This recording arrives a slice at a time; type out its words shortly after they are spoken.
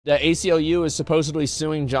The ACLU is supposedly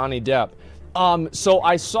suing Johnny Depp. So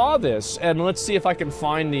I saw this, and let's see if I can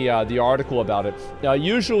find the article about it.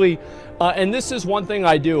 Usually, and this is one thing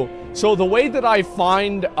I do. So the way that I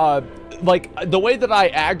find, the way that I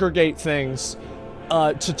aggregate things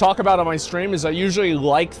to talk about on my stream is I usually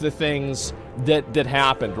like the things that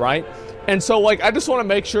happened, right? And so, like, I just want to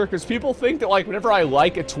make sure, because people think that, like, whenever I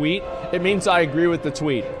like a tweet, it means I agree with the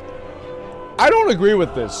tweet. I don't agree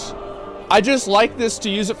with this. I just like this to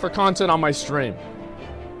use it for content on my stream.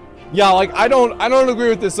 Yeah, like, I don't agree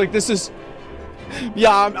with this. Like, this is,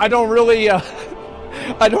 yeah, I don't really,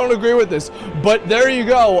 I don't agree with this. But there you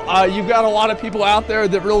go. You've got a lot of people out there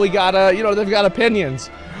that really got, you know, they've got opinions.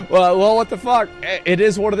 Well, what the fuck? It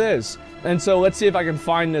is what it is. And so let's see if I can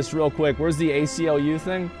find this real quick. Where's the ACLU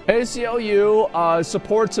thing? ACLU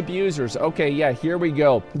supports abusers. Okay, yeah, here we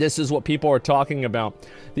go. This is what people are talking about.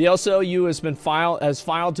 The ACLU has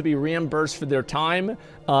filed to be reimbursed for their time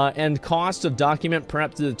and cost of document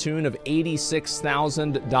prep to the tune of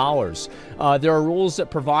 $86,000. There are rules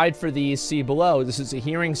that provide for these. See below. This is a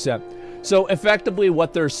hearing set. So effectively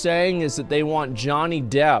what they're saying is that they want Johnny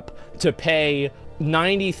Depp to pay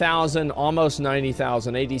 $90,000, almost $90,000,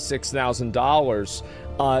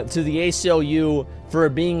 $86,000 to the ACLU for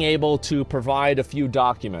being able to provide a few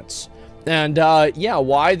documents. And yeah,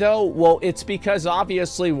 why though? Well, it's because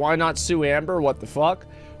obviously, why not sue Amber? What the fuck?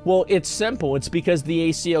 Well, it's simple. It's because the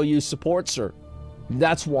ACLU supports her.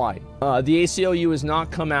 That's why. The ACLU has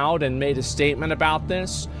not come out and made a statement about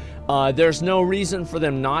this. There's no reason for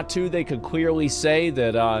them not to. They could clearly say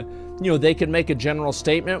that, you know, they could make a general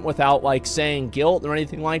statement without, like, saying guilt or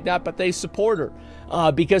anything like that, but they support her.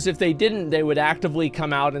 Because if they didn't, they would actively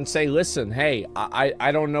come out and say, listen, hey,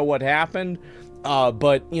 I don't know what happened,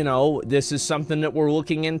 but, you know, this is something that we're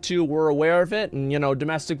looking into, we're aware of it, and, you know,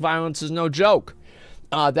 domestic violence is no joke.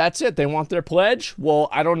 That's it. They want their pledge? Well,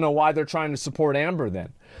 I don't know why they're trying to support Amber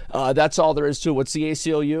then. That's all there is to it. What's the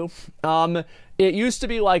ACLU? It used to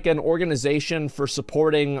be like an organization for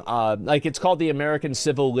supporting, like, it's called the American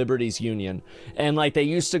Civil Liberties Union. And, like, they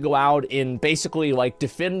used to go out in basically, like,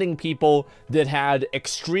 defending people that had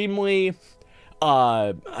extremely,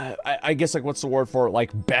 I guess, like, what's the word for it? Like,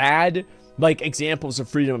 bad, like, examples of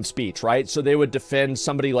freedom of speech, right? So they would defend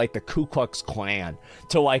somebody like the Ku Klux Klan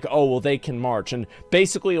to, like, oh, well, they can march. And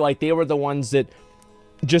basically, like, they were the ones that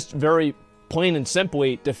just very plain and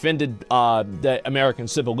simply defended the American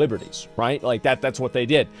civil liberties, right? Like, that's what they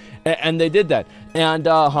did. And they did that. And,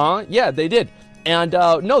 yeah, they did. And,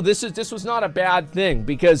 no, this was not a bad thing,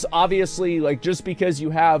 because obviously, like, just because you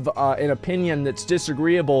have an opinion that's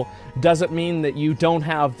disagreeable doesn't mean that you don't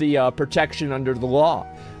have the protection under the law.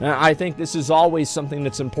 And I think this is always something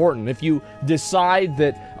that's important. If you decide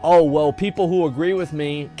that, oh, well, people who agree with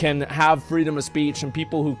me can have freedom of speech and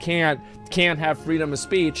people who can't have freedom of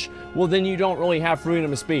speech, well, then you don't really have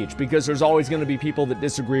freedom of speech, because there's always going to be people that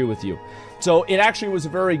disagree with you. So it actually was a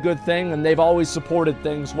very good thing, and they've always supported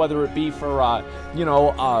things, whether it be for, you know,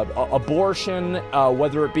 abortion,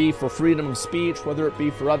 whether it be for freedom of speech, whether it be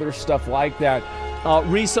for other stuff like that.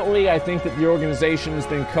 Recently, I think that the organization has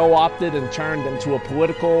been co-opted and turned into a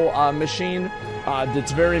political machine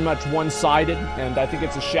that's very much one-sided, and I think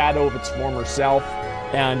it's a shadow of its former self.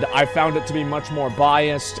 And I found it to be much more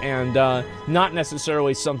biased and not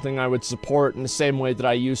necessarily something I would support in the same way that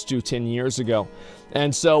I used to 10 years ago.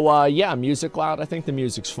 And so, yeah, music loud. I think the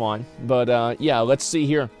music's fine. But, yeah, let's see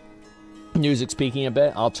here. Music's peaking a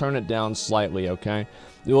bit. I'll turn it down slightly, okay?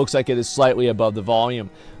 It looks like it is slightly above the volume.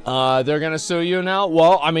 They're going to sue you now?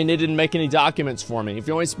 Well, I mean, they didn't make any documents for me. If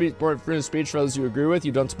you only support freedom of speech for those you agree with,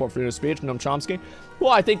 you don't support freedom of speech, Noam Chomsky.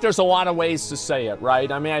 Well, I think there's a lot of ways to say it,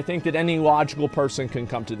 right? I mean, I think that any logical person can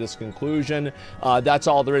come to this conclusion. That's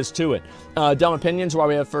all there is to it. Dumb opinions, why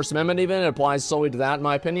we have First Amendment even, it applies solely to that, in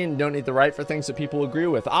my opinion. You don't need the right for things that people agree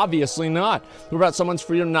with. Obviously not. What about someone's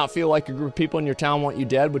freedom to not feel like a group of people in your town want you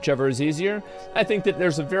dead, whichever is easier? I think that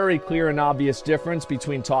there's a very clear and obvious difference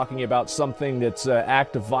between talking about something that's an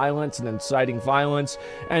act of violence and inciting violence,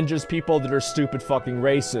 and just people that are stupid fucking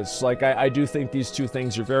racists. Like, I do think these two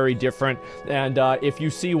things are very different, and if you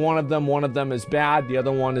see one of them is bad, the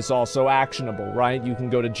other one is also actionable, right? You can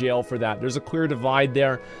go to jail for that. There's a clear divide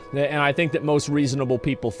there, and I think that most reasonable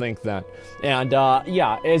people think that. And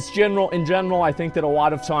yeah, in general, I think that a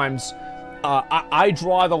lot of times I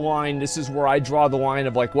draw the line. This is where I draw the line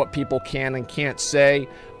of, like, what people can and can't say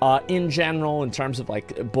in general, in terms of,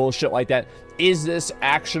 like, bullshit like that. Is this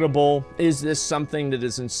actionable? Is this something that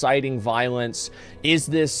is inciting violence? Is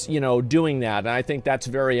this, you know, doing that? And I think that's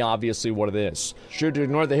very obviously what it is. Should you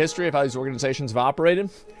ignore the history of how these organizations have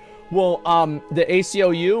operated? Well, the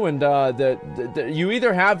ACLU and you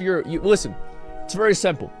either have your... listen, It's very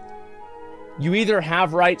simple. You either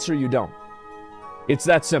have rights or you don't. It's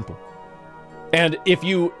that simple. And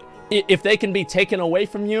if they can be taken away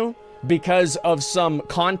from you because of some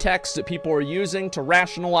context that people are using to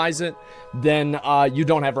rationalize it, then you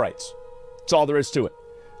don't have rights. That's all there is to it.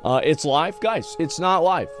 It's live, guys. It's not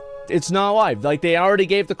live. It's not live. Like, they already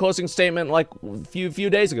gave the closing statement like a few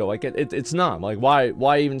days ago. Like, it's not. Like,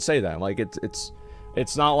 why even say that? Like,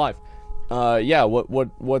 it's not live. Yeah,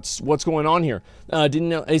 what's going on here?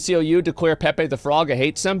 Didn't ACLU declare Pepe the Frog a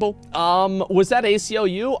hate symbol? Was that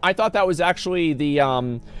ACLU? I thought that was actually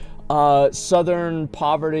the Southern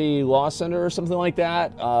Poverty Law Center or something like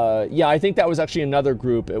that. Yeah, I think that was actually another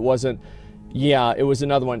group. It wasn't. Yeah, it was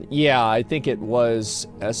another one. Yeah, I think it was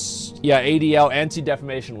ADL,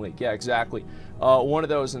 Anti-Defamation League. Yeah, exactly. One of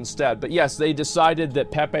those instead. But yes, they decided that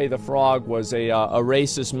Pepe the Frog was a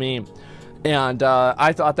racist meme. And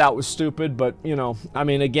I thought that was stupid, but, you know, I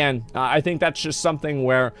mean, again, I think that's just something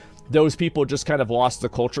where those people just kind of lost the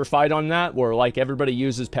culture fight on that, where, like, everybody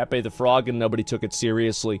uses Pepe the Frog and nobody took it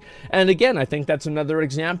seriously. And again, I think that's another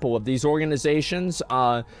example of these organizations,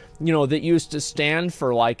 you know, that used to stand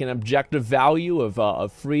for, like, an objective value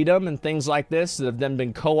of freedom and things like this that have then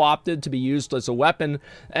been co-opted to be used as a weapon.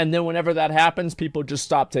 And then whenever that happens, people just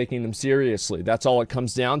stop taking them seriously. That's all it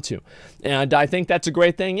comes down to. And I think that's a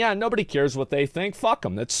great thing. Yeah, nobody cares what they think. Fuck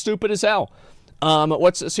them. That's stupid as hell.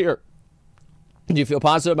 What's this here? Do you feel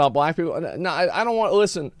positive about black people? No, I don't want to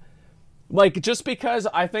listen. Like, just because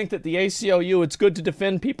I think that the ACLU, it's good to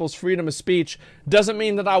defend people's freedom of speech, doesn't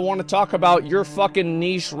mean that I want to talk about your fucking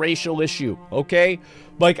niche racial issue, okay?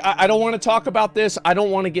 Like, I don't want to talk about this. I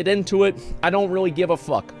don't want to get into it. I don't really give a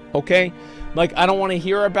fuck, okay? Like, I don't want to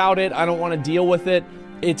hear about it. I don't want to deal with it.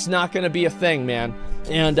 It's not going to be a thing, man.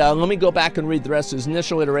 And let me go back and read the rest of his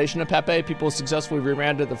initial iteration of Pepe. People successfully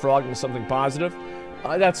rebranded the frog into something positive.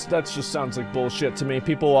 That's just sounds like bullshit to me.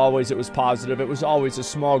 People always, it was positive. It was always a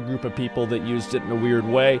small group of people that used it in a weird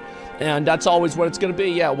way. And that's always what it's going to be.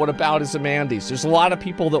 Yeah, what about is Amandes? There's a lot of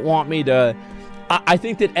people that want me to... I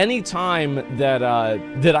think that any time that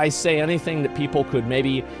that I say anything that people could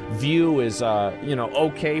maybe view as, you know,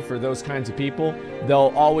 okay for those kinds of people,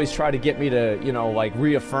 they'll always try to get me to, you know, like,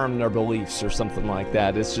 reaffirm their beliefs or something like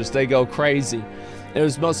that. It's just, they go crazy. It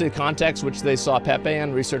was mostly the context which they saw Pepe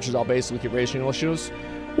in. Researchers all basically keep racial issues.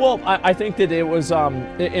 Well, I think that it was,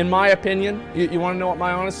 in my opinion, you want to know what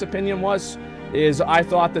my honest opinion was? Is I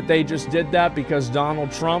thought that they just did that because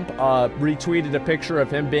Donald Trump retweeted a picture of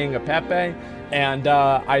him being a Pepe, and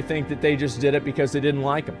I think that they just did it because they didn't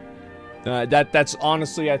like him. That's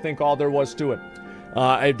honestly, I think, all there was to it.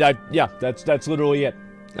 Yeah, that's literally it.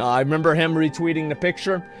 I remember him retweeting the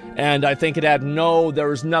picture, and I think it had there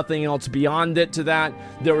was nothing else beyond it to that.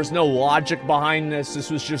 There was no logic behind this. This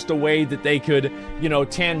was just a way that they could, you know,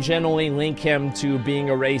 tangentially link him to being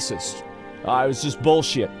a racist. It was just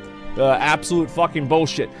bullshit. Absolute fucking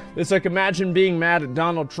bullshit. It's like, imagine being mad at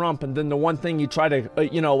Donald Trump, and then the one thing you try to,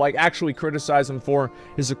 you know, like, actually criticize him for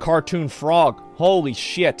is a cartoon frog. Holy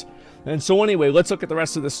shit. And so anyway, let's look at the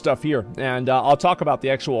rest of this stuff here, and I'll talk about the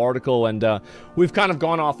actual article, and we've kind of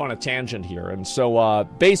gone off on a tangent here. And so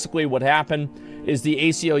basically what happened is the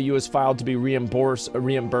ACLU is filed to be reimbursed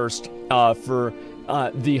for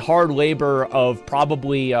the hard labor of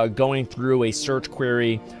probably going through a search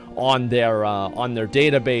query on their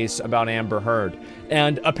database about Amber Heard.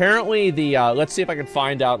 And apparently the let's see if I can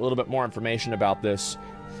find out a little bit more information about this.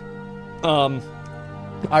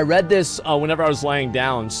 I read this whenever I was laying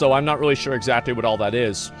down, so I'm not really sure exactly what all that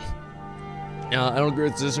is. I don't agree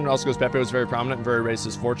with this. It also goes, Pepe was very prominent and very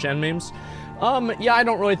racist 4chan memes. Yeah, I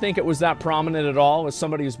don't really think it was that prominent at all. As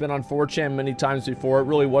somebody who's been on 4chan many times before, it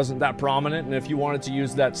really wasn't that prominent. And if you wanted to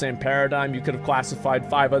use that same paradigm, you could have classified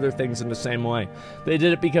 5 other things in the same way. They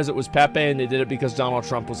did it because it was Pepe, and they did it because Donald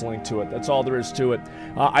Trump was linked to it. That's all there is to it.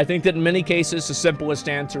 I think that in many cases, the simplest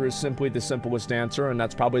answer is simply the simplest answer, and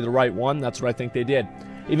that's probably the right one. That's what I think they did.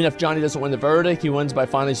 Even if Johnny doesn't win the verdict, he wins by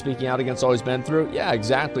finally speaking out against all he's been through. Yeah,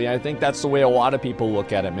 exactly. I think that's the way a lot of people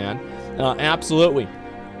look at it, man. Absolutely.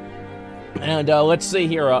 And let's see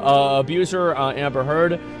here. Abuser, Amber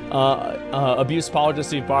Heard. Abuse apologist,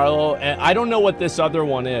 Steve Barlow. And I don't know what this other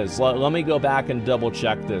one is. Let me go back and double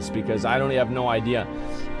check this, because I don't have no idea.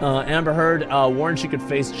 Amber Heard warned she could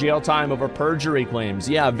face jail time over perjury claims.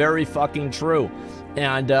 Yeah, very fucking true.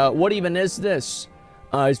 And what even is this?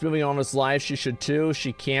 He's moving on his life. She should too.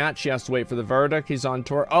 She can't. She has to wait for the verdict. He's on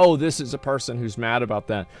tour. Oh, this is a person who's mad about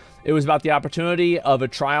that. It was about the opportunity of a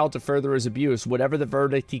trial to further his abuse. Whatever the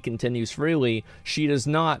verdict, he continues freely. She does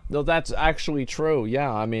not. Though that's actually true.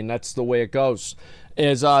 Yeah, I mean, that's the way it goes.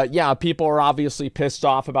 Yeah, people are obviously pissed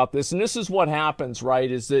off about this. And this is what happens,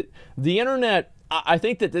 right? Is that the internet I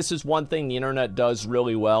think that this is one thing the internet does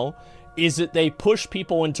really well, is that they push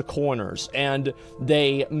people into corners and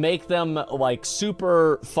they make them like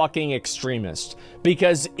super fucking extremist,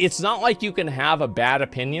 because it's not like you can have a bad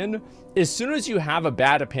opinion. As soon as you have a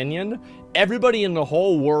bad opinion, everybody in the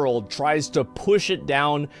whole world tries to push it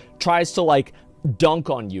down, tries to like dunk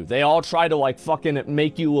on you. They all try to like fucking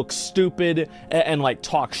make you look stupid and like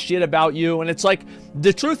talk shit about you. And it's like,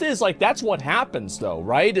 the truth is, like, that's what happens though,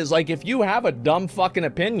 right? Is like, if you have a dumb fucking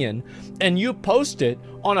opinion and you post it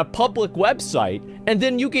on a public website and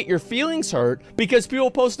then you get your feelings hurt because people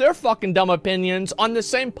post their fucking dumb opinions on the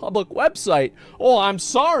same public website, oh, I'm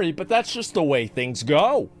sorry, but that's just the way things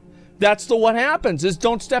go. That's what happens, is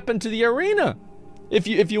don't step into the arena. If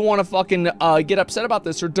you want to fucking get upset about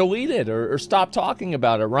this, or delete it, or stop talking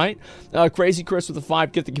about it, right? Crazy Chris with the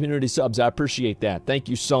 5, get the community subs. I appreciate that. Thank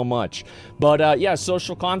you so much. But yeah,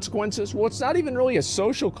 social consequences. Well, it's not even really a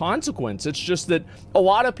social consequence. It's just that a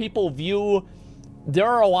lot of people view, there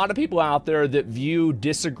are a lot of people out there that view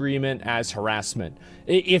disagreement as harassment.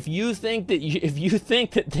 If you think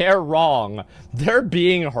that they're wrong, they're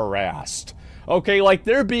being harassed. Okay, like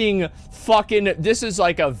they're being fucking, this is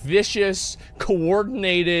like a vicious,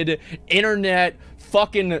 coordinated internet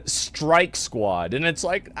fucking strike squad. And it's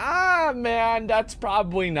like, ah, man, that's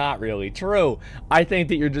probably not really true. I think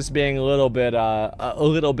that you're just being a little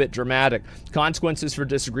bit dramatic. Consequences for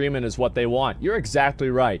disagreement is what they want. You're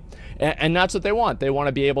exactly right. And that's what they want. They want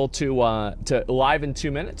to be able to live in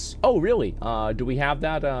 2 minutes. Oh, really? Do we have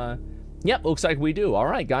that? Yep, looks like we do. All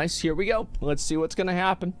right, guys, here we go. Let's see what's going to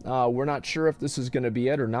happen. We're not sure if this is going to be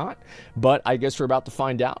it or not, but I guess we're about to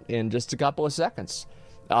find out in just a couple of seconds.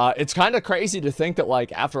 It's kind of crazy to think that,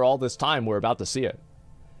 like, after all this time, we're about to see it.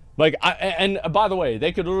 Like, and by the way,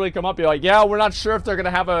 they could literally come up and be like, yeah, we're not sure if they're going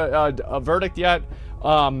to have a verdict yet.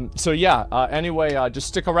 So, yeah, anyway, just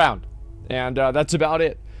stick around. And that's about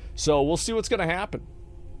it. So we'll see what's going to happen.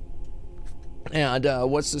 And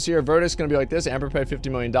what's this here? Verdict's gonna be like this. Amber paid $50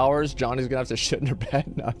 million. Johnny's gonna have to shit in her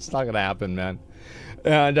bed. No, it's not gonna happen, man.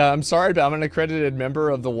 And I'm sorry, but I'm an accredited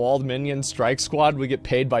member of the Walled Minion Strike Squad. We get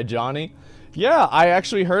paid by Johnny. Yeah, I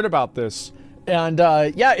actually heard about this. And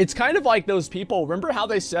yeah, it's kind of like those people. Remember how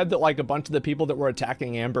they said that like a bunch of the people that were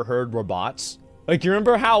attacking Amber Heard were bots? Like, you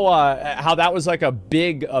remember how that was like a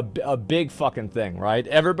big fucking thing, right?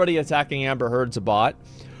 Everybody attacking Amber Heard's a bot.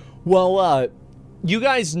 Well, you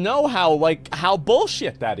guys know how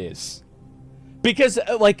bullshit that is, because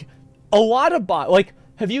like a lot of like,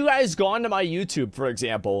 have you guys gone to my YouTube, for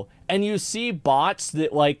example, and you see bots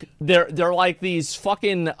that like they're like these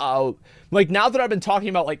fucking like, now that I've been talking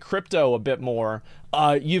about like crypto a bit more,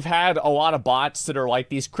 you've had a lot of bots that are like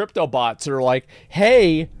these crypto bots that are like,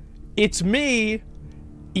 hey, it's me,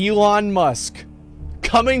 Elon Musk,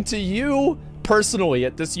 coming to you personally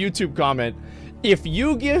at this YouTube comment. If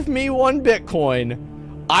you give me 1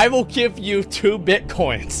 Bitcoin, I will give you 2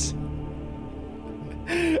 Bitcoins.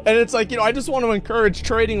 And it's like, you know, I just want to encourage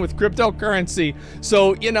trading with cryptocurrency.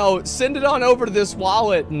 So, you know, send it on over to this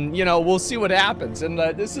wallet and, you know, we'll see what happens. And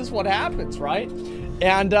this is what happens, right?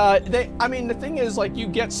 And I mean, the thing is, like, you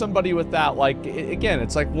get somebody with that, like, again,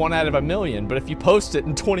 it's like 1 out of 1 million. But if you post it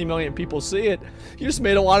and 20 million people see it, you just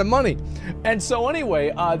made a lot of money. And so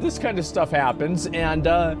anyway, this kind of stuff happens. And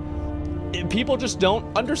people just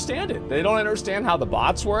don't understand it. They don't understand how the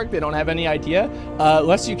bots work. They don't have any idea.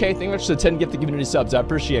 Less UK thing, which to 10 get the community subs. I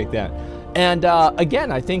appreciate that. And again,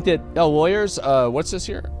 I think that lawyers, what's this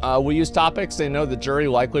here? We use topics they know the jury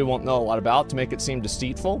likely won't know a lot about to make it seem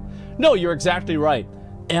deceitful. No, you're exactly right.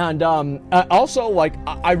 And also, like,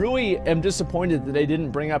 I really am disappointed that they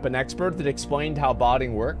didn't bring up an expert that explained how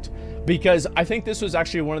botting worked, because I think this was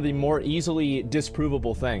actually one of the more easily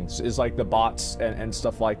disprovable things, is like the bots and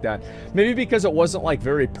stuff like that. Maybe because it wasn't like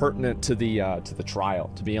very pertinent to the trial,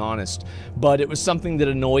 to be honest, but it was something that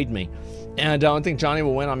annoyed me. And I don't think Johnny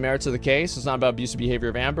will win on merits of the case. It's not about abusive behavior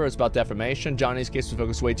of Amber, it's about defamation. Johnny's case was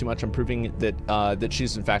focused way too much on proving that that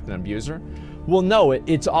she's in fact an abuser. Well, no,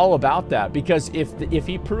 it's all about that, because if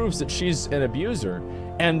he proves that she's an abuser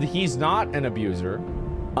and he's not an abuser,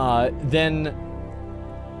 then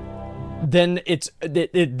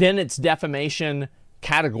it's defamation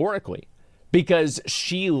categorically, because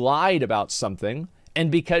she lied about something,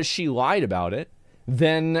 and because she lied about it,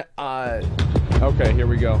 then okay, here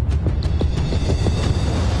we go.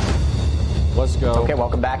 Let's go. Okay,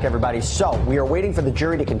 welcome back, everybody. So, we are waiting for the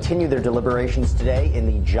jury to continue their deliberations today in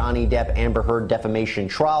the Johnny Depp Amber Heard defamation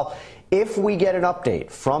trial. If we get an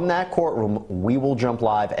update from that courtroom, we will jump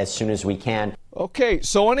live as soon as we can. Okay,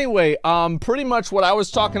 so anyway, pretty much what I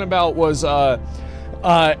was talking about was,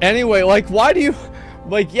 anyway, like, why do you,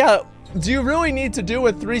 like, yeah, Do you really need to do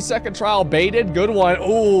a 3-second trial baited? Good one.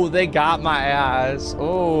 Oh, they got my ass.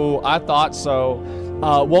 Oh, I thought so.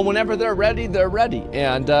 Well, whenever they're ready,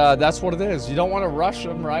 and that's what it is. You don't want to rush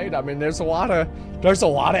them, right? I mean, there's a lot of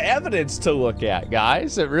evidence to look at,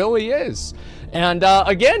 guys. It really is. And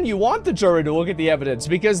again, you want the jury to look at the evidence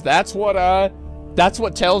because that's what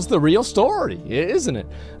tells the real story, isn't it?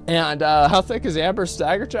 And how thick is Amber's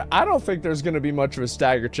stagger check? I don't think there's going to be much of a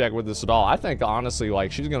stagger check with this at all. I think honestly,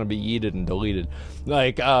 like, she's going to be yeeted and deleted.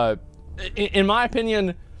 Like, in my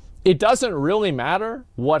opinion, it doesn't really matter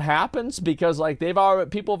what happens because, like,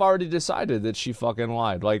 people have already decided that she fucking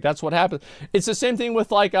lied. Like, that's what happened. It's the same thing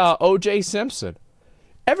with, like, O.J. Simpson.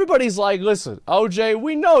 Everybody's like, listen, O.J.,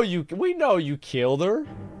 we know you killed her.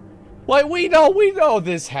 Like, we know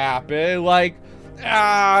this happened. Like,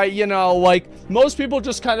 you know, like, most people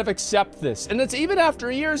just kind of accept this. And it's even after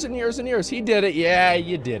years and years and years. He did it. Yeah,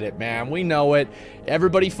 you did it, man. We know it.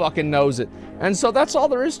 Everybody fucking knows it. And so that's all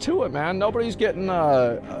there is to it, man. Nobody's getting,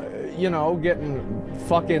 you know,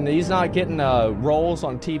 he's not getting roles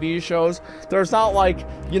on TV shows. There's not like,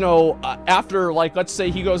 you know, after, like, let's say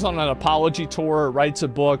he goes on an apology tour, writes a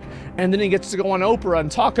book, and then he gets to go on Oprah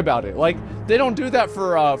and talk about it. Like, they don't do that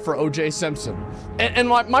for O.J. Simpson. And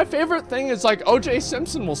my favorite thing is, like, O.J.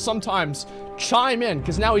 Simpson will sometimes chime in,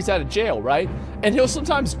 because now he's out of jail, right? And he'll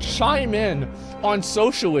sometimes chime in on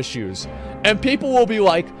social issues. And people will be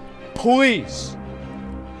like, please,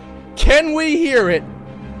 can we hear it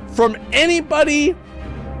from anybody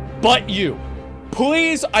but you?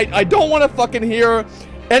 Please, I don't want to fucking hear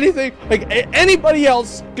anything. Like, anybody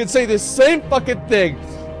else could say the same fucking thing.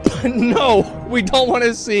 But no, we don't want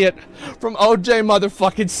to see it from O.J.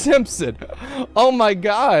 motherfucking Simpson. Oh my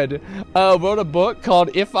God. Wrote a book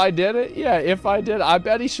called If I Did It. Yeah, If I Did. I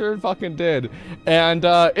bet he sure fucking did. And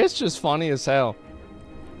it's just funny as hell.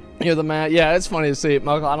 You're the man. Yeah, it's funny to see it.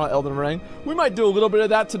 On Elden Ring. We might do a little bit of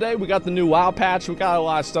that today. We got the new WoW patch. We got a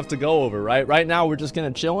lot of stuff to go over, right? Right now, we're just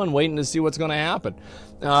gonna chill and waiting to see what's gonna happen.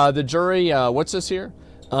 The jury, what's this here?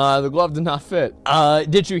 The glove did not fit.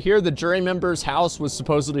 Did you hear the jury member's house was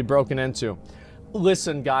supposedly broken into?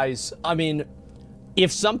 Listen, guys, I mean,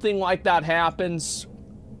 if something like that happens,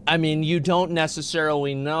 I mean, you don't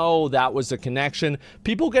necessarily know that was a connection.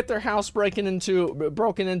 People get their house broken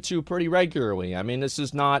into pretty regularly. I mean, this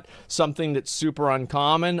is not something that's super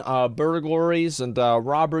uncommon. Burglaries and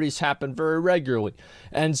robberies happen very regularly.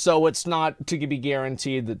 And so it's not to be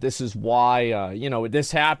guaranteed that this is why, you know,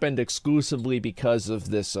 this happened exclusively because of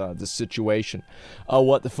this, this situation.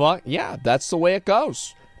 What the fuck? Yeah, that's the way it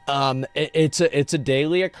goes. It's a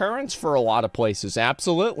daily occurrence for a lot of places,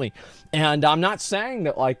 absolutely. And I'm not saying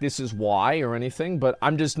that, like, this is why or anything, but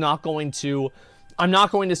I'm just not going to,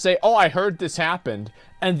 say, oh, I heard this happened,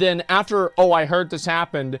 and then after, oh, I heard this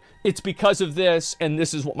happened, it's because of this, and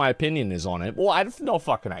this is what my opinion is on it. Well, I have no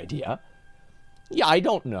fucking idea. Yeah, I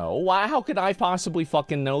don't know. Why? How could I possibly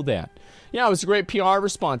fucking know that? Yeah, it was a great PR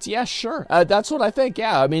response. Yeah, sure. That's what I think.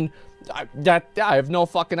 Yeah, I mean, I have no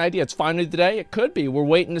fucking idea. It's finally today. It could be. We're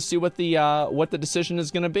waiting to see what the decision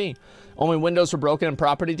is going to be. Only windows were broken and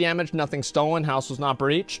property damage. Nothing stolen. House was not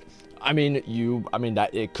breached. I mean, that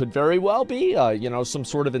it could very well be, you know, some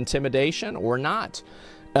sort of intimidation or not.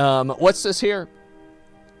 What's this here?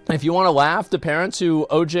 If you want to laugh, the parents who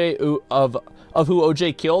who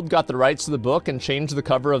OJ killed got the rights to the book and changed the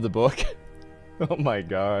cover of the book. Oh my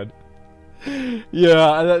God.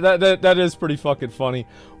 Yeah, that is pretty fucking funny.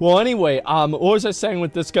 Well, anyway, what was I saying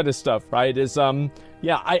with this kind of stuff, right? Is,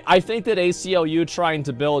 yeah, I think that ACLU trying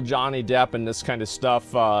to build Johnny Depp and this kind of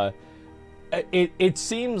stuff, it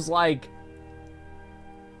seems like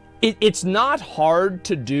it's not hard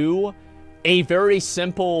to do a very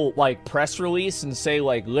simple, like, press release and say,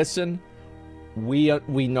 like, listen, we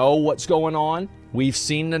know what's going on. We've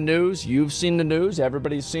seen the news. You've seen the news.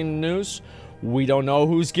 Everybody's seen the news. We don't know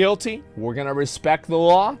who's guilty. We're going to respect the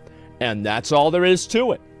law. And that's all there is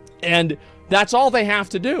to it. And that's all they have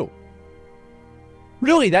to do.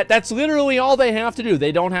 Really, that's literally all they have to do.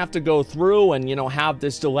 They don't have to go through and, you know, have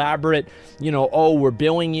this elaborate, you know, oh, we're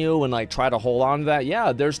billing you and, like, try to hold on to that.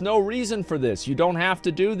 Yeah, there's no reason for this. You don't have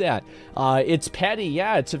to do that. It's petty.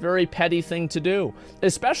 Yeah, it's a very petty thing to do,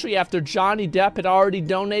 especially after Johnny Depp had already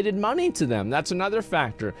donated money to them. That's another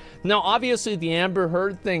factor. Now, obviously, the Amber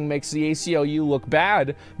Heard thing makes the ACLU look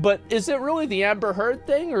bad, but is it really the Amber Heard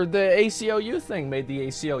thing or the ACLU thing made the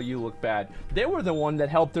ACLU look bad? They were the one that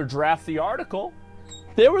helped her draft the article.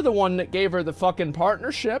 They were the one that gave her the fucking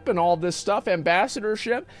partnership and all this stuff,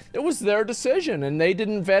 ambassadorship. It was their decision, and they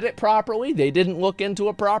didn't vet it properly. They didn't look into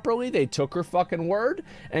it properly. They took her fucking word,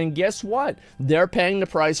 and guess what? They're paying the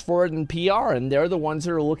price for it in PR, and they're the ones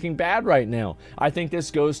that are looking bad right now. I think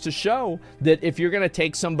this goes to show that if you're going to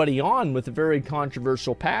take somebody on with a very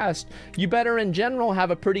controversial past, you better in general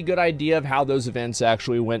have a pretty good idea of how those events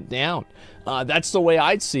actually went down. That's the way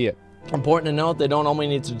I'd see it. Important to note, they don't only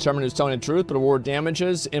need to determine who's telling the truth, but award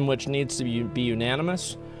damages, in which needs to be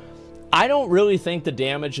unanimous. I don't really think the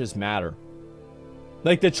damages matter.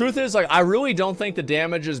 Like, the truth is, like, I really don't think the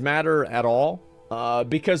damages matter at all.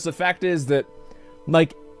 Because the fact is that,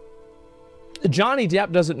 like, Johnny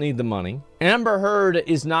Depp doesn't need the money. Amber Heard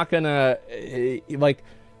is not gonna, like,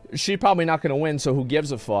 she's probably not gonna win, so who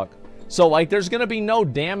gives a fuck? So, like, there's going to be no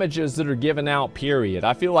damages that are given out, period.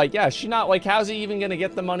 I feel like, yeah, she's not, like, how's he even going to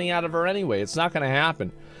get the money out of her anyway? It's not going to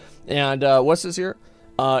happen. And what's this here?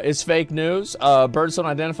 It's fake news. Birds don't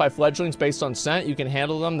identify fledglings based on scent. You can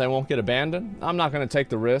handle them. They won't get abandoned. I'm not going to take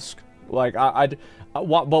the risk. Like, but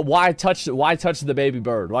why touch the baby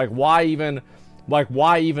bird? Like, why even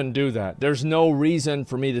do that? There's no reason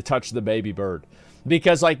for me to touch the baby bird.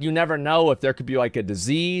 Because, like, you never know if there could be, like, a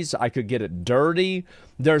disease. I could get it dirty.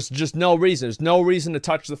 There's just no reason. There's no reason to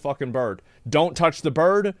touch the fucking bird. Don't touch the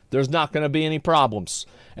bird. There's not going to be any problems.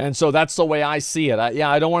 And so that's the way I see it.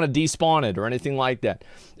 I don't want to despawn it or anything like that.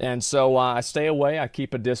 And so I stay away. I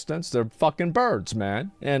keep a distance. They're fucking birds,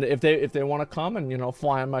 man. And if they want to come and, you know,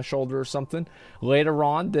 fly on my shoulder or something later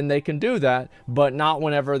on, then they can do that. But not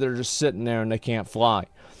whenever they're just sitting there and they can't fly.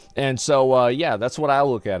 And so, yeah, that's what I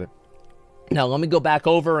look at it. Now, let me go back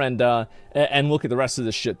over and look at the rest of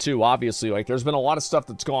this shit, too. Obviously, like, there's been a lot of stuff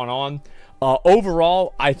that's gone on.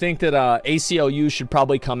 Overall, I think that ACLU should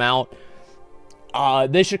probably come out.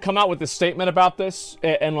 They should come out with a statement about this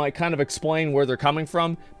and, like, kind of explain where they're coming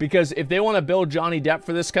from. Because if they want to build Johnny Depp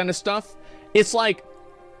for this kind of stuff, it's like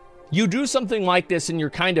you do something like this and you're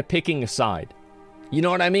kind of picking a side. You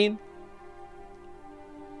know what I mean?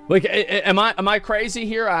 Like, am I crazy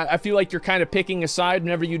here? I feel like you're kind of picking a side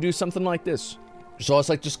whenever you do something like this. So it's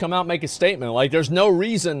like, just come out and make a statement. Like, there's no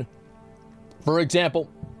reason, for example,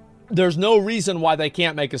 there's no reason why they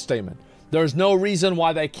can't make a statement. There's no reason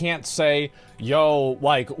why they can't say, yo,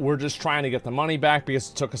 like, we're just trying to get the money back because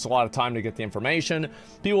it took us a lot of time to get the information.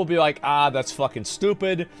 People will be like, that's fucking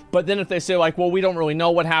stupid. But then if they say, like, well, we don't really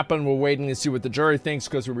know what happened, we're waiting to see what the jury thinks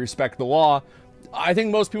because we respect the law, I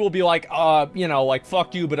think most people will be like, you know, like,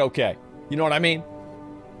 fuck you, but okay. You know what I mean?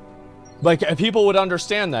 Like, people would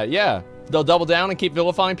understand that, yeah. They'll double down and keep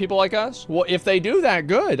vilifying people like us? Well, if they do that,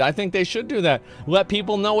 good. I think they should do that. Let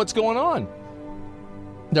people know what's going on.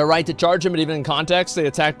 They're right to charge him, but even in context, they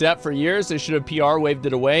attacked Depp for years. They should have PR waved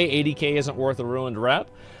it away. 80K isn't worth a ruined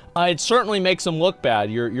rep. It certainly makes them look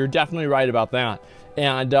bad. You're definitely right about that.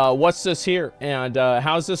 And what's this here? And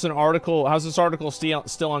how's this an article? How's this article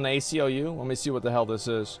still on the ACLU? Let me see what the hell this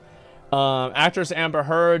is. Actress Amber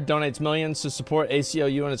Heard donates millions to support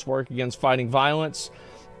ACLU in its work against fighting violence.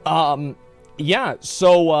 Yeah,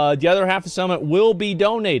 so the other half of the settlement will be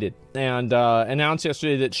donated, and announced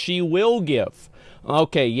yesterday that she will give.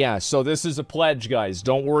 Okay, yeah, so this is a pledge, guys.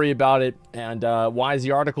 Don't worry about it. And why is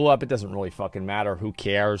the article up? It doesn't really fucking matter. Who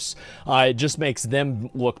cares? It just makes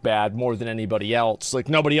them look bad more than anybody else. Like,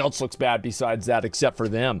 nobody else looks bad besides that except for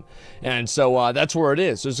them. And so that's where it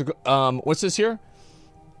is. There's a, what's this here?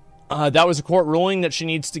 That was a court ruling that she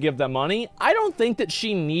needs to give them money. I don't think that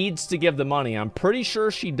she needs to give the money. I'm pretty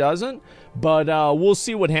sure she doesn't, but we'll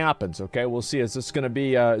see what happens, okay? We'll see. Is this gonna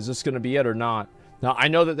be it or not? Now, I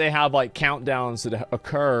know that they have, like, countdowns that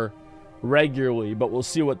occur regularly, but we'll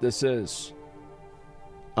see what this is.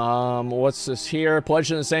 What's this here?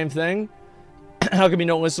 Pledging the same thing? How come you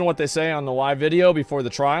don't listen to what they say on the live video before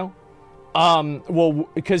the trial? Well,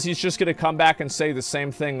 because he's just going to come back and say the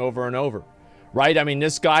same thing over and over, right? I mean,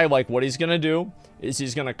 this guy, like, what he's going to do is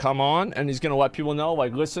he's going to come on and he's going to let people know,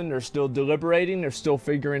 like, listen, they're still deliberating. They're still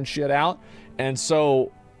figuring shit out. And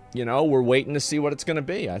so, you know, we're waiting to see what it's going to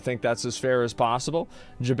be. I think that's as fair as possible.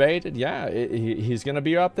 Debated, yeah, he's going to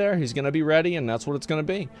be up there. He's going to be ready, and that's what it's going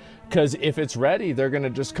to be. Because if it's ready, they're going to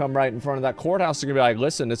just come right in front of that courthouse. They're going to be like,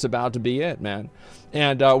 listen, it's about to be it, man.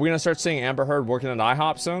 And we're going to start seeing Amber Heard working at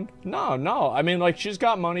IHOP soon? No. I mean, like, she's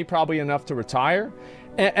got money probably enough to retire.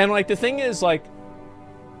 And like, the thing is, like,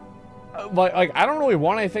 I don't really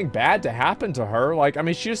want anything bad to happen to her. Like, I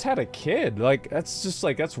mean, she just had a kid. Like, that's just,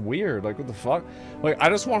 like, that's weird. Like, what the fuck? Like, I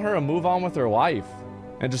just want her to move on with her life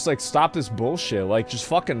and just, like, stop this bullshit. Like, just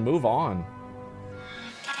fucking move on.